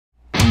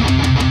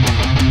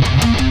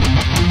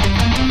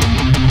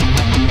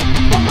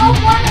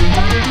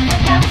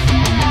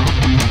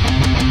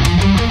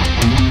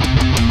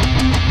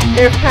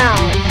they're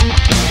found.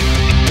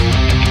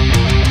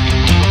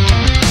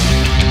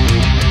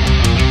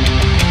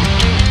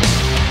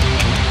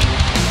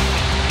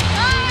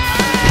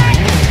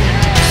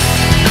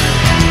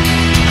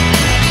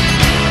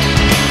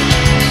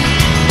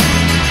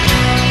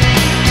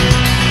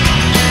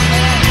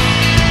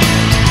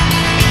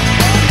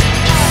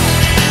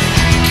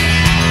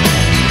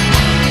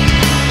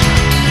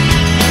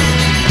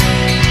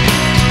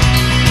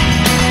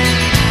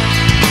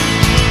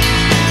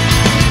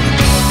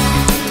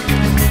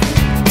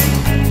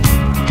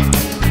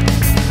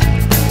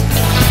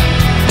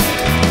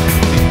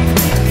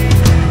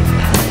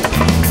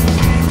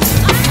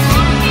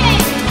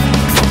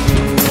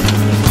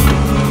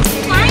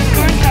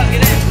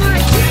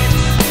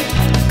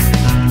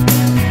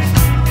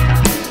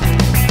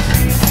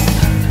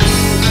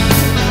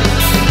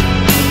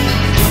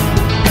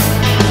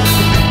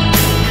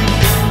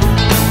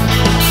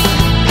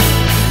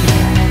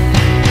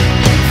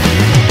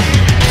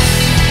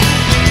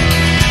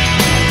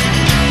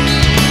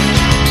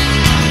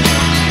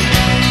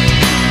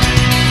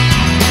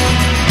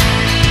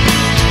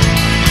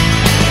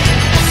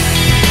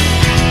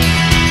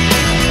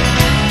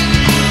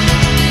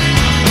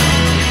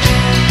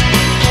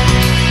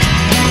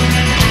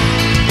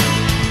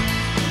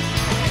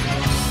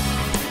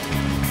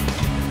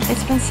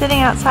 It's been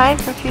sitting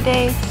outside for a few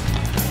days.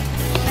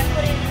 Can I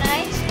put it in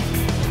ice?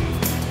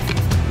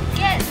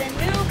 Get the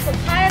new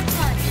papaya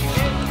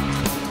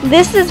punch.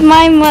 This is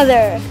my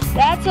mother.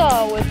 That's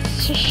all with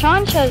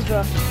Shawn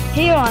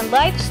here on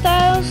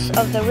Lifestyles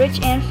of the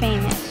Rich and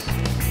Famous.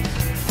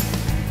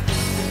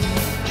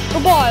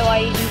 Goodbye,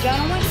 ladies and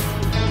gentlemen.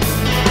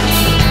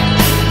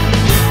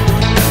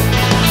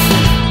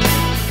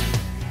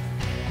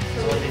 So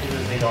what they do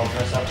is they all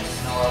dress up in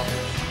snow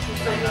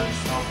outfits, and on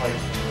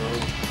snowflakes in the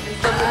road.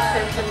 Remember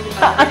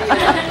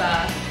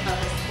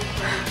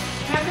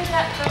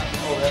that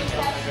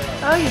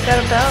Oh, you got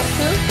a belt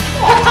too?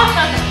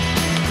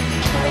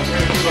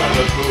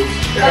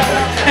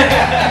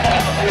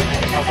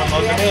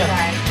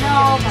 No,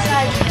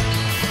 besides.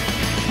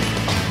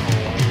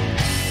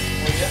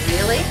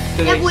 Really?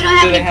 Yeah, but we don't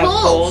have any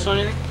poles. or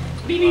anything?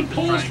 What do you need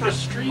poles for a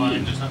stream?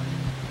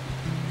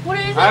 What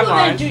is it we're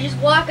gonna do? Just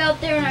walk out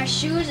there in our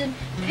shoes and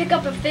pick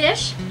up a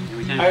fish?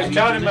 I was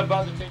telling him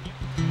about the thing.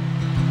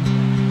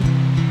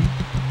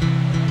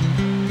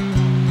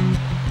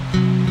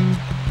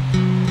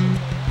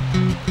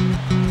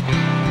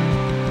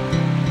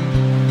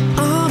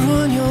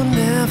 You're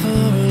never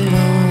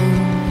alone.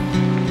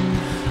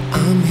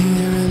 I'm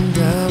here and I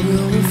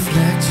will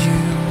reflect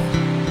you.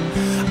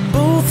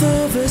 Both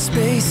of us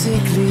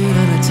basically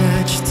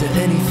unattached to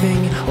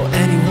anything or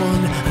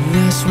anyone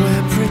unless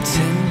we're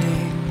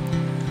pretending.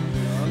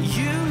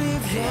 You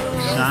live your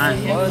Shawn,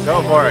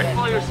 go for it.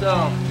 Pull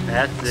yourself.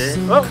 That's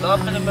it.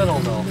 Up in the middle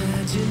though.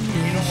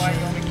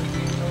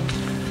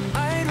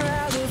 I'd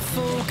rather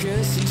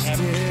focus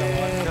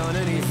instead on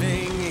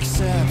anything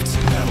except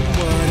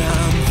what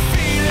I'm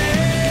feeling.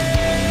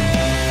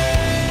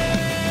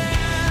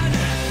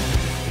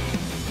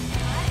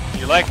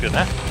 You liked it,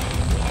 huh?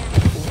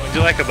 What did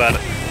you like about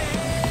it?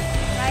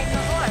 Riding a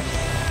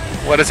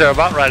horse. What is there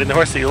about riding the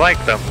horse that you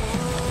like, though? I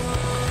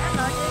don't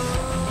know, just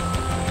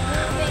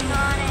moving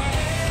on it.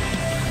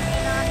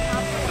 Moving on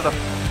top of it.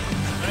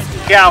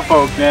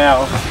 Cowpoke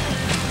now.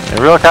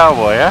 A real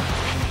cowboy, huh?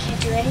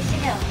 Can't do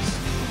anything else.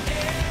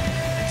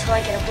 Until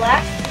I get a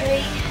black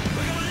 3.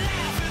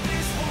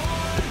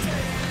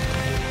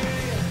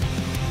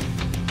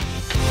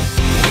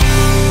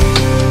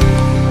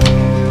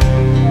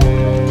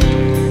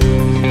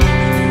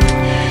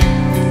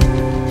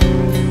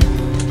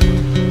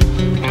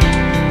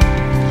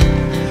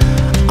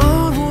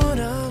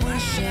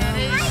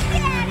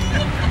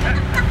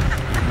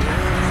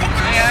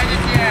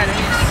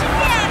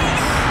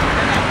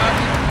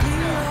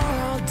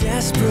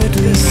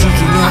 Desperately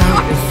seeking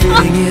out and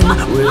fitting in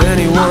with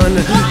anyone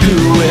who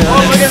will.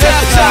 Oh, look at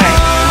that side.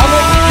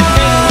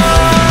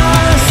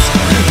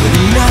 But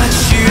not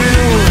you.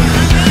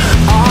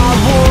 I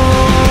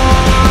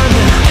want.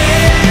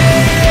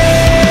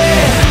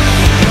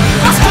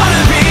 It's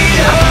gonna be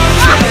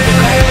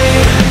okay.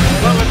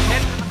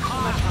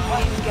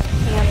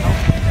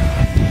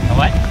 A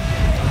what?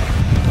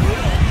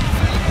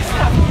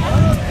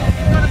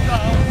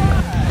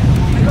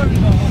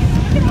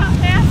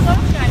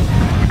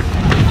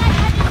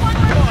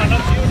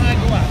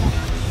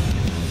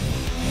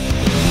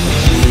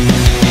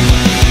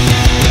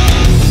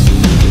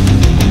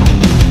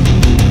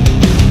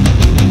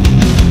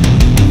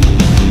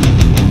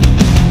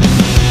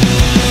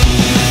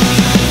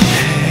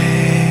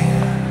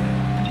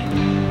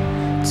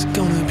 It's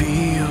gonna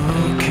be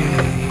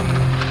okay.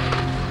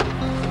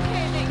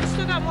 You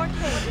still got more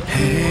tape.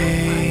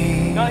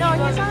 Hey, No,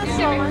 he's on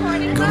slow.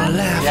 gonna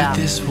laugh at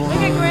this one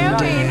Okay, Graham,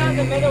 day. not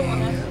the middle one.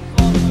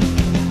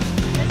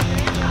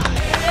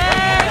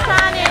 Yay,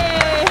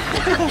 Connie!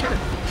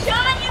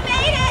 Shawn, you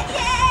made it!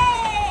 Yay!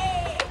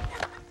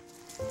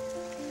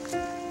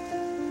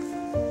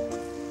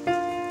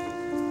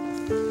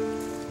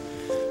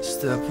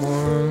 Step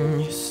one,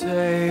 you say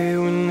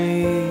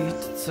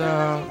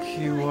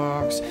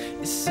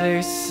say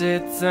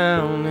sit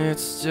down,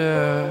 it's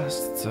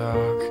just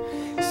talk.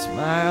 He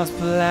smiles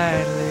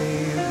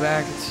politely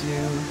back at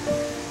you.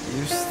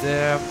 You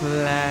stare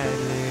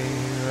politely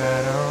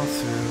right on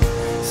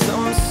through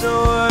some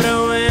sort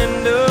of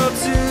window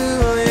to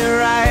your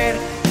right.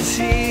 As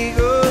he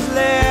goes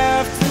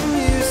left and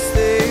you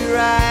stay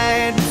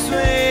right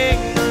between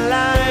the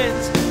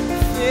lines of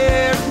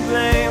fear and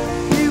blame.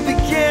 You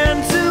begin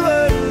to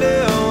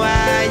wonder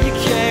why you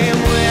came.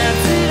 Where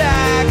did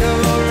I go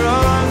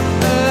wrong?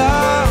 I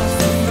lost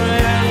a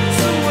friend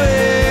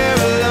somewhere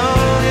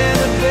alone in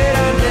the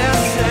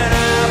bitterness, and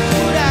I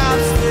put out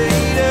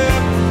stayed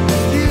up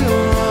with you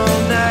all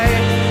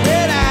night.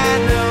 And I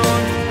know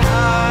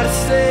how to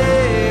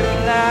save a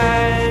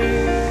life.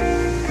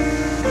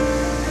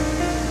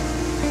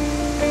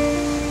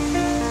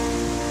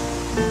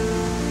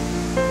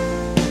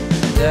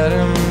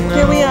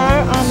 Here we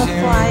are on the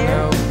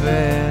flyer.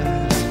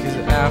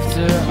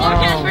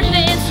 Forecast for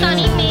today is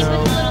sunny, maybe with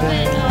a little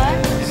bit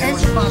of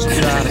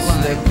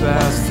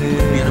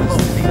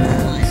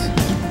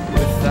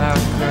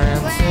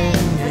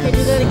Okay,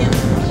 do that again.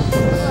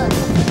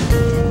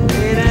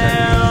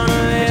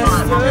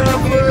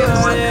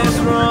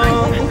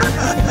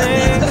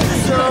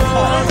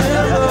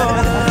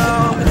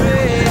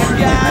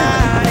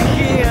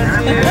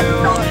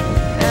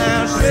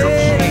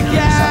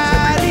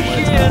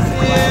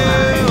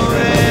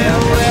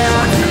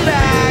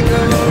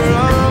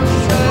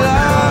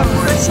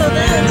 So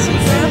then, see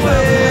Grandpa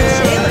with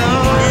Shayla,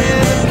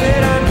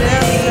 and they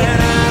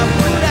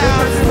were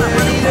talking about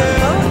running on the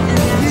boat,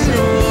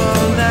 and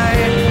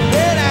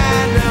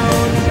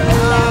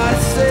then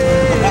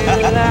said,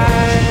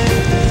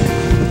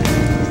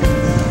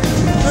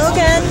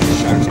 Logan.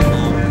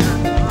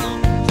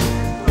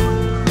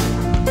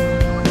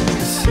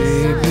 As he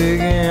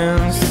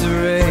begins to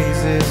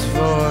raise his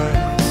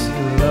voice,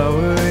 you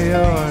lower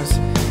yours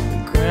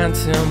and grant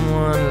him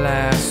one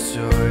last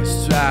choice.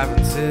 Drive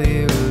until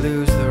you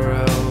lose the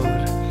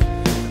road,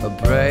 a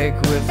break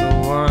with the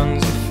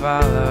ones you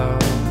follow.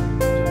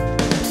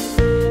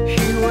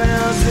 He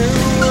will do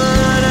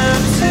one of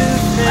two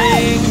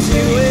things. He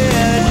will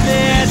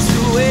admit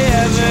to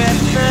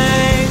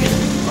everything,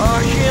 or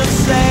he'll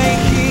say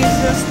he's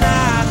just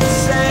not the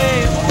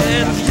same,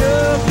 and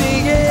you'll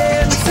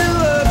begin to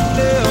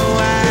wonder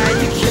why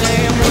you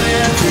came.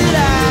 Where did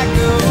I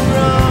go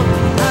wrong?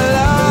 I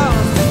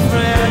lost a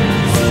friend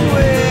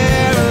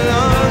somewhere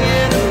along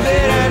in the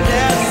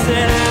bitterness,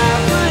 and I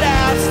put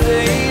out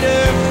stayed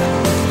up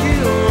with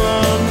you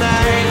all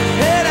night.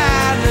 And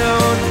I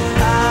know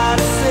how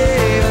to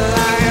save a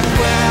life.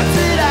 Where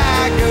did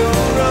I go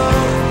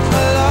wrong?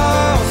 I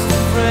lost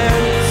a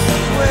friend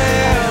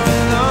somewhere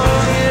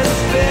along in the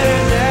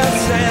bitterness,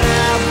 and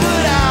I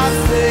put out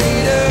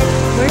stayed up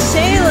We're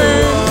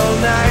sailing. all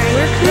night.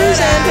 We're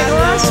cruising. Take a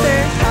lobster.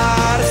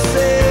 How to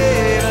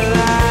save a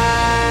life.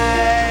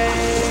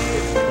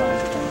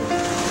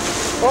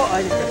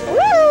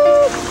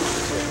 Woo!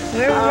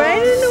 We're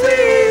right in the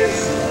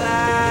waves.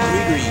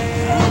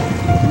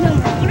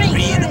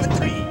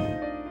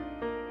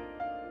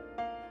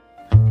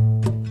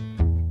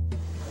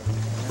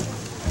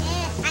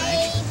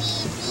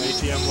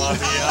 ATM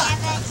lobby,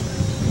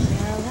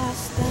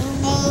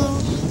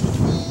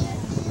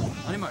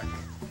 On your mark.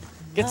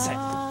 Get set,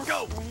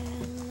 go!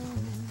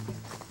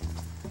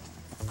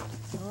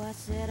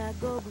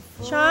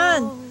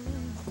 Shawn.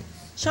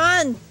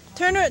 Shawn,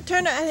 turn.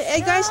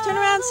 Hey guys, turn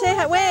around. Say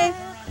hi. Wave.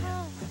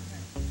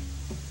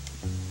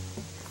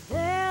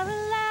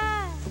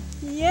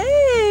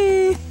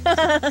 Yay!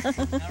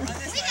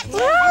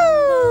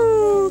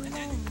 Woo!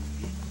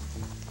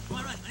 Come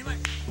on, run. On your mark.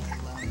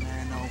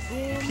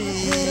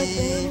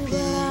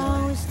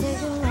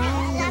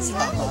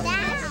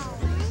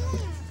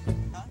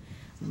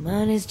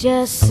 Money's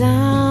just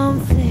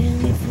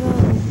something you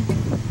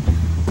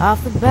throw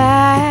off the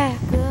back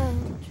of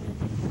a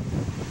train.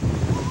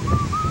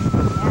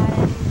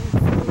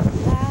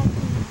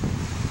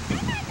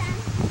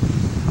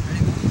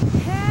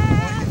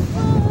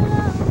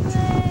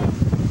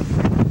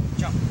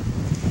 Jump.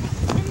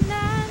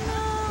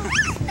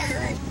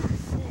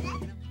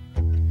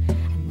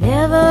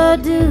 Never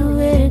do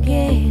it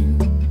again.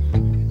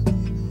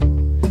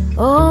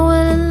 Oh,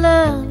 when I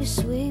love you,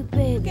 sweet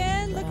baby,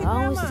 Again, look at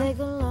I always Grandma. take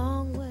a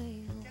long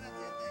way.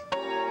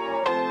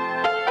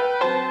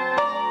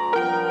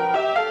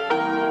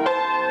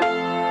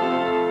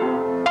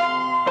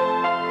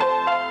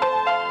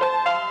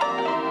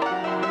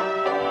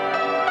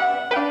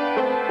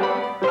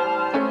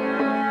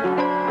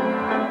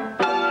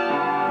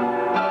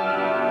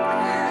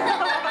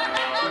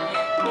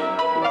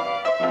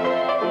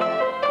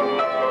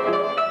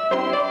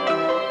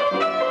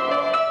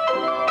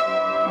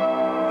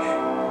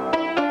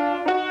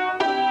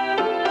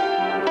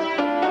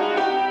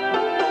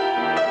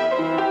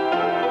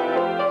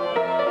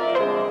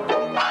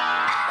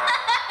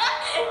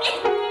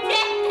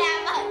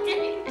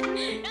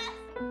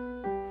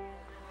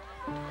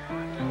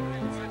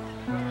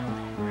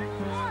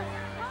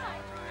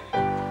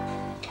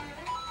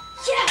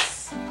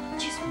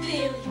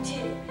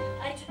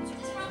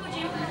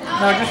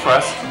 No, just for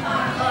us.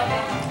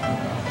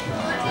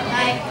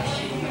 Like,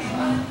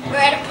 we're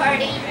at a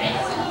party and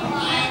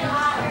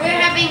we're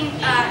having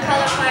a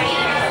color party.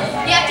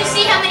 You have to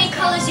see how many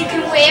colors you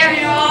can wear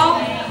and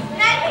all.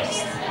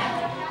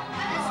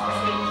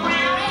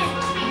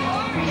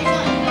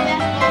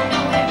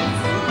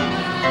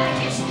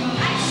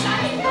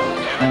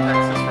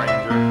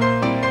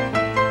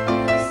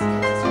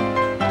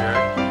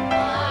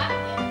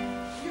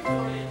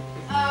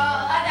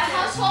 The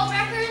household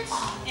records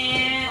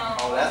and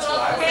Oh, that's what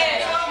I was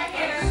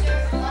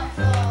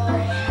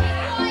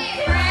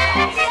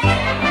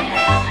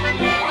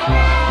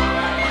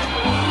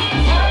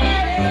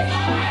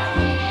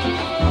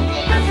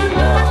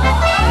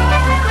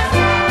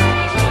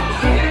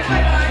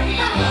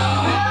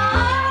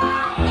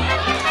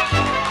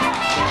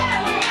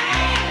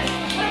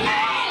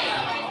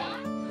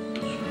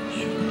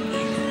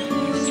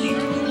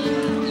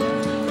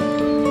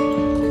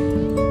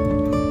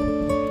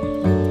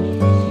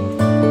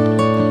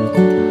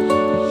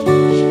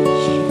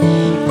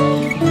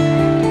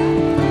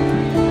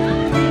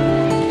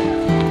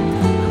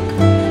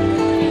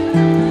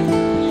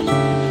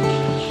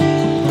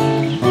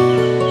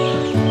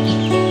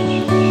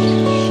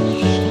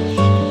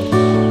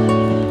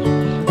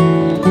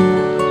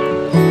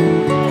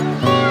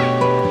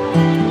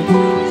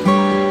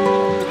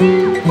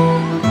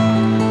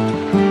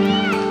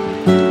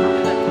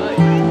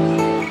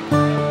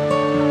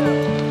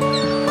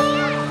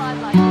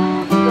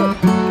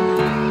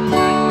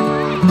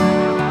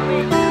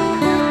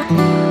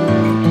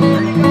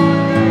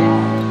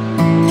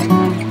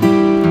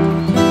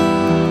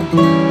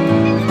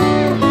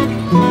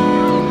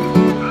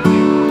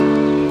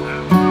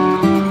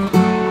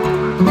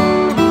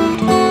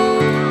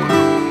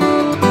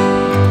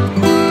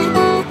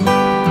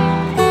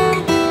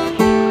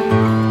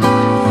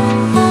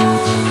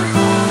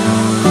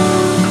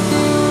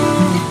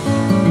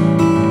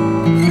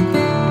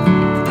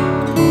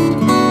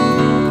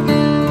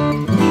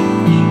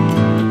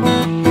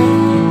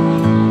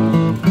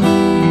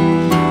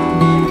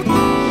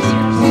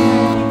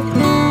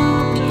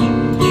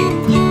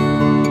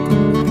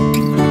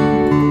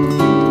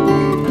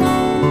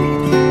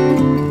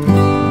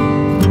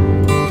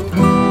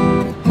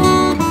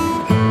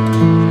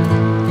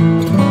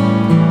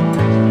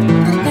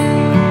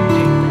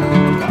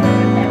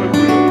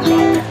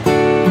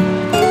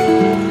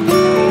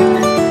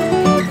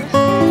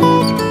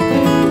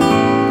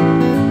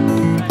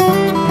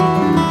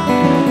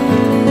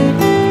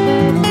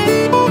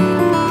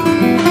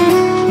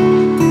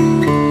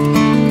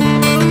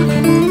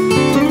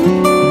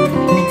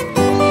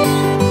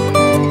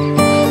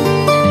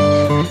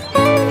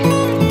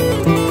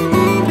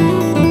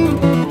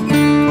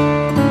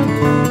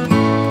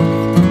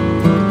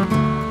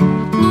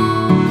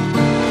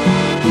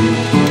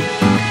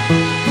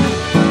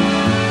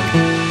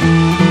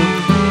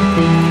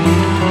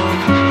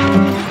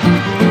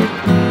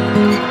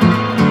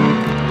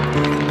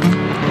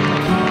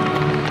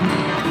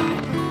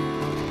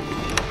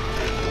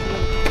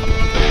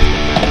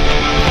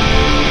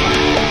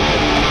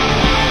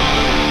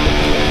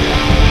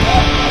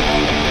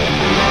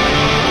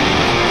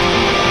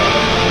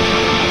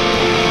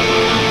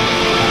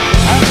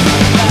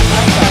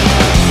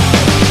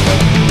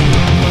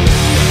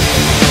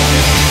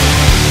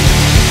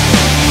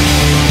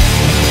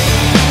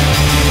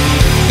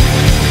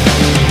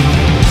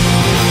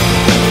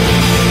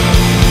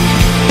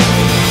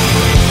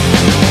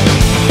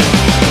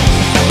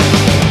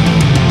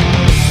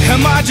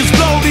Am I just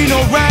floating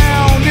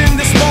around in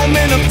this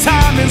moment of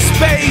time and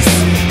space?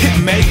 It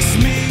makes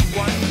me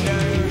wonder.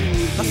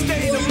 A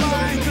state of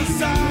mind,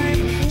 'cause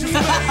I'm just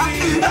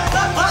waiting.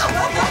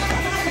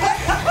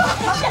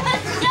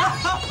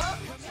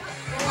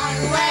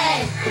 One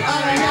way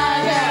or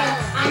another,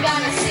 I'm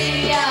gonna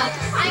see ya.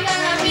 I'm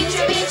gonna meet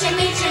you, meet you,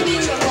 meet you,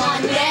 meet you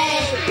one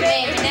day.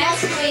 Maybe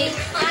next week,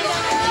 I'm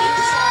gonna meet you.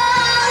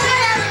 Oh, we're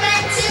never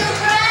meant to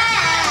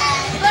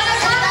brag, but I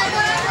love that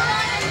girl.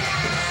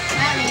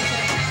 I mean,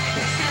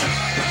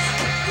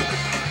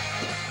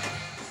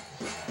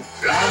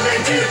 I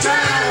make you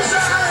times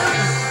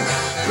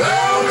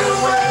blown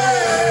away.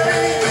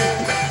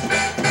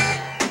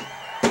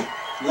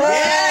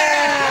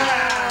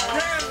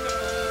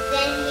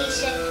 Then he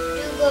said,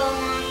 "Do go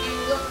along and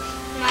look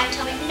for my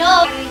tummy." No,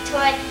 we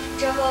tried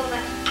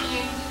Jehovah,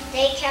 and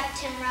they kept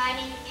him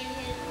riding in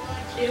his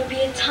woods. It'll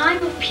be a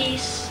time of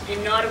peace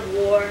and not of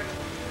war.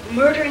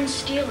 Murder and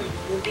stealing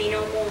will be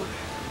no more.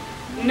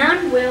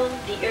 None will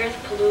the earth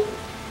pollute.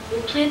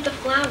 We'll plant the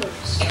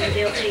flowers and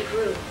they'll take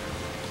root.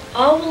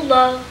 All will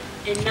love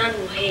and none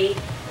will hate.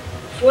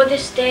 For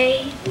this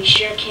day we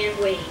sure can't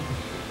wait.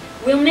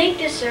 We'll make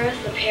this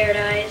earth a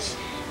paradise,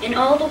 and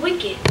all the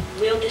wicked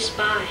we'll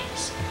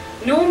despise.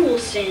 No one will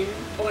sin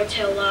or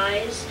tell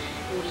lies.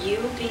 Will you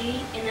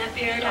be in that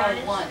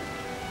paradise? One,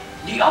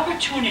 the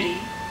opportunity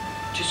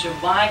to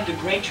survive the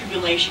Great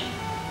Tribulation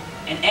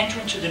and enter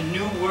into the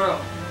new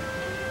world.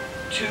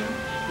 2,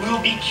 we will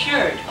be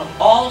cured of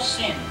all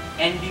sin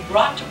and be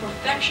brought to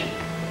perfection,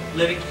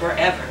 living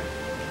forever.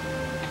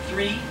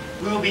 3,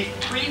 we will be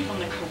free from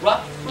the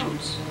corrupt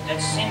fruits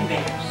that sin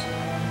bears,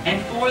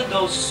 and for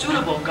those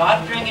suitable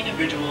God-fearing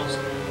individuals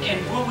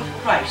can rule with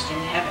Christ in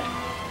heaven.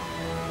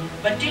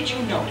 But did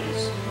you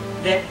notice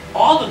that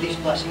all of these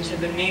blessings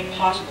have been made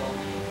possible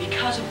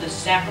because of the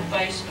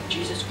sacrifice of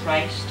Jesus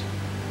Christ?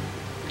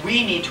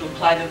 We need to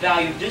apply the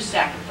value of this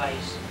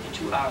sacrifice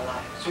into our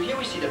lives. So here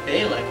we see that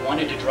Balak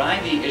wanted to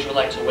drive the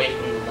Israelites away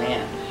from the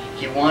land.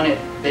 He wanted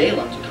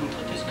Balaam to come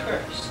put this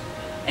curse.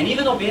 And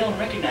even though Balaam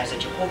recognized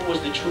that Jehovah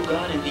was the true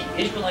God and the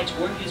Israelites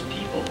were his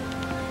people,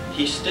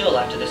 he still,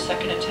 after the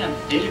second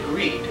attempt, did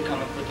agree to come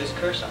and put this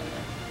curse on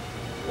them.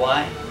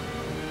 Why?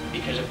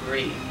 Because of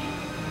greed.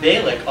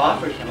 Balak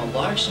offered him a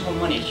large sum of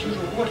money, a huge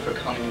reward for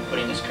coming and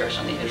putting this curse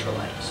on the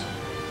Israelites.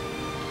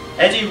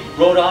 As he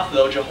rode off,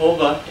 though,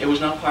 Jehovah, it was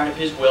not part of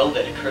his will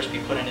that a curse be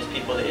put on his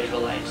people, the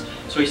Israelites.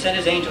 So he sent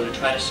his angel to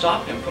try to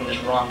stop him from this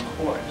wrong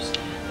course,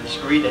 this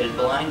greed that had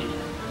blinded him.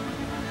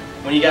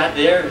 When he got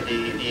there,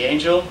 the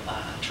angel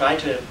tried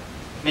to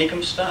make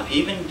him stop.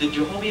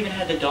 Jehovah even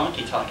had the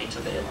donkey talking to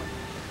Balaam.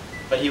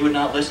 But he would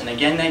not listen.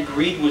 Again, that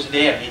greed was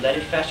there. He let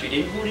it fester. He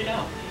didn't root it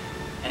out.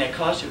 And it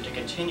caused him to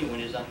continue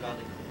in his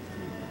ungodly.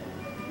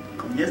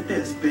 Con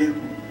este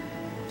espejo,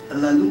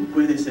 la luz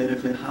puede ser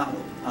reflejado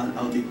al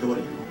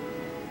auditorio.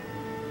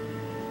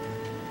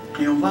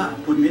 Jehová,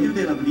 por medio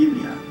de la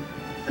Biblia,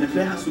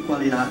 refleja sus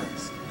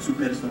cualidades, su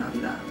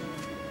personalidad.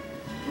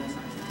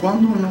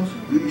 Cuando nos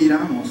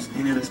miramos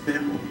en el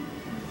espejo,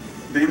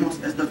 ¿vemos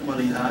estas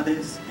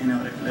cualidades en el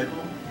reflejo?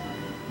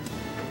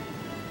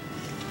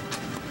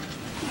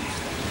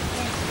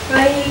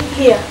 Right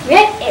here.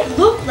 It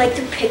looked like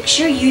the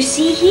picture you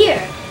see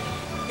here.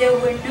 There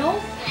were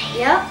no...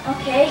 Yeah,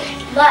 okay.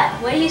 But,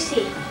 what do you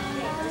see?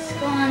 Okay, let's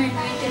go on and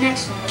read the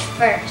next one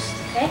first,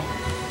 okay?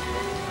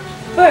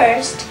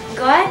 First,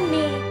 God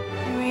made...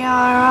 We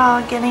are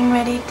all getting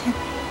ready to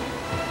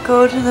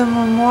go to the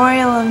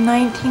memorial of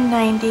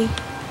 1990.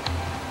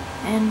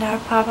 And our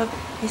Papa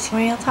is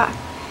memorial talk.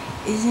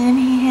 Isn't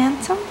he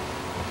handsome?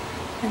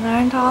 And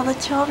aren't all the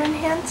children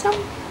handsome?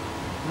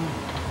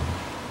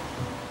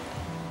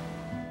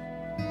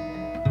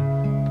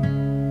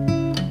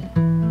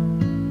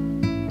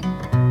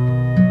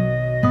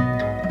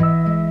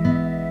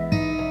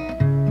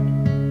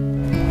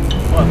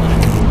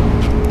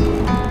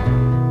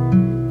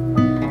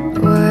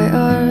 Why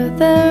are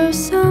there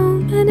so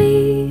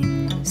many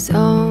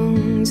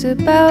songs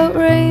about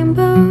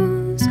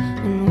rainbows?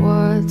 And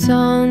what's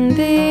on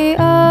the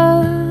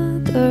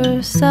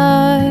other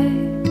side?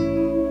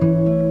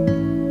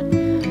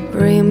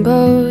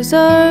 Rainbows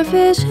are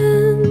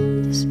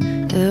visions,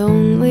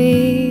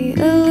 only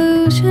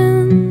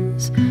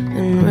illusions,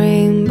 and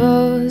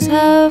rainbows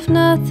have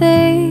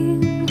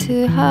nothing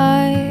to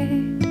hide.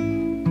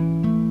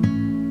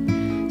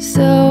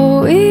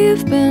 So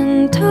we've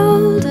been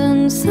told,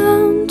 and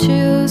some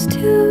choose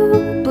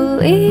to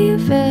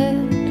believe it.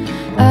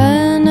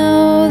 I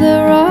know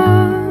they're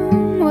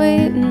wrong,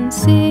 wait and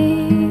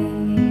see.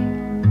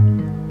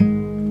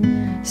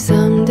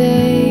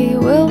 Someday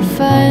we'll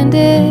find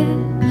it,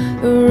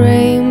 a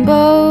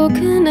rainbow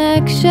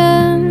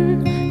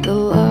connection, the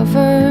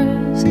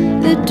lovers,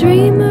 the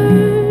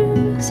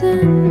dreamers,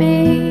 and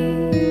me.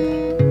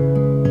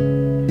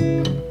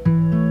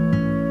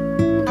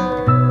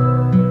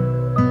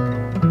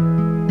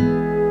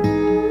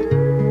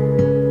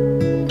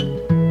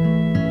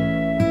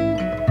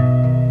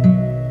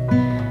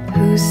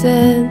 Who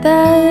said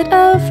that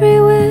every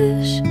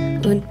wish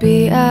would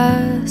be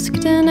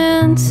asked and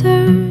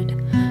answered,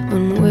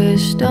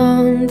 unwished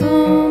on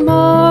the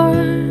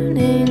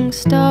morning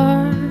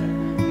star?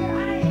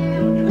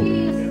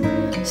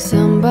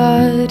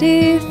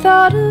 Somebody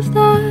thought of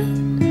that,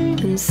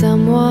 and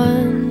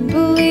someone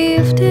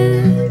believed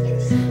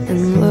it,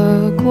 and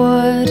look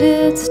what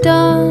it's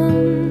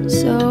done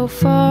so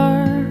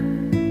far.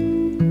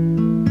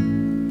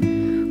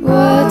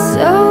 What's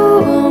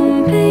so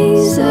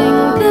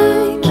amazing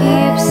that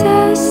keeps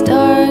us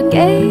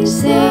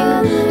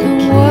stargazing? And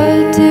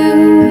what do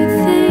we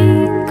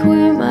think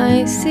we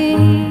might see?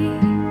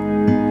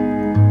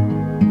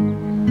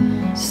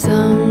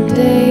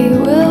 Someday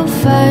we'll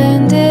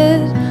find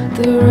it,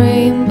 the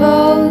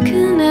rainbow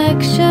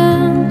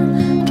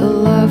connection, the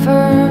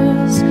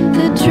lovers,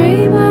 the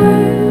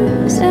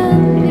dreamers,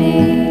 and me.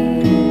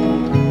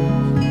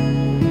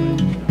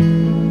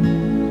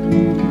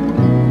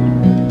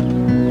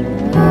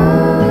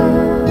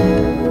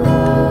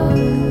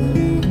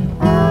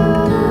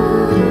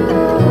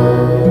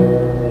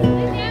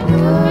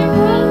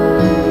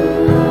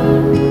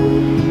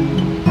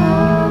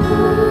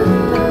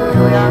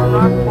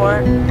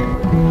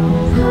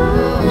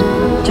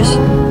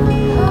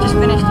 Just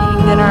finished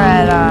eating dinner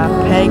at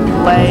Peg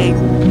Leg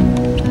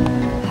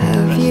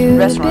Have you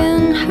restaurant.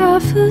 been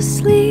half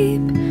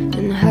asleep,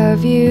 and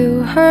have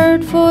you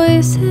heard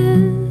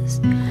voices?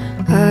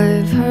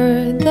 I've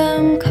heard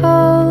them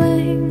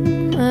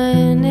calling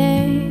my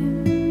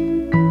name.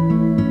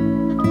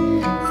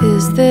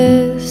 Is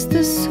this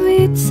the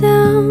sweet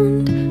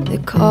sound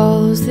that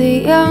calls the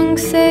young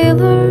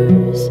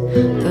sailors?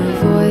 The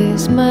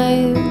voice my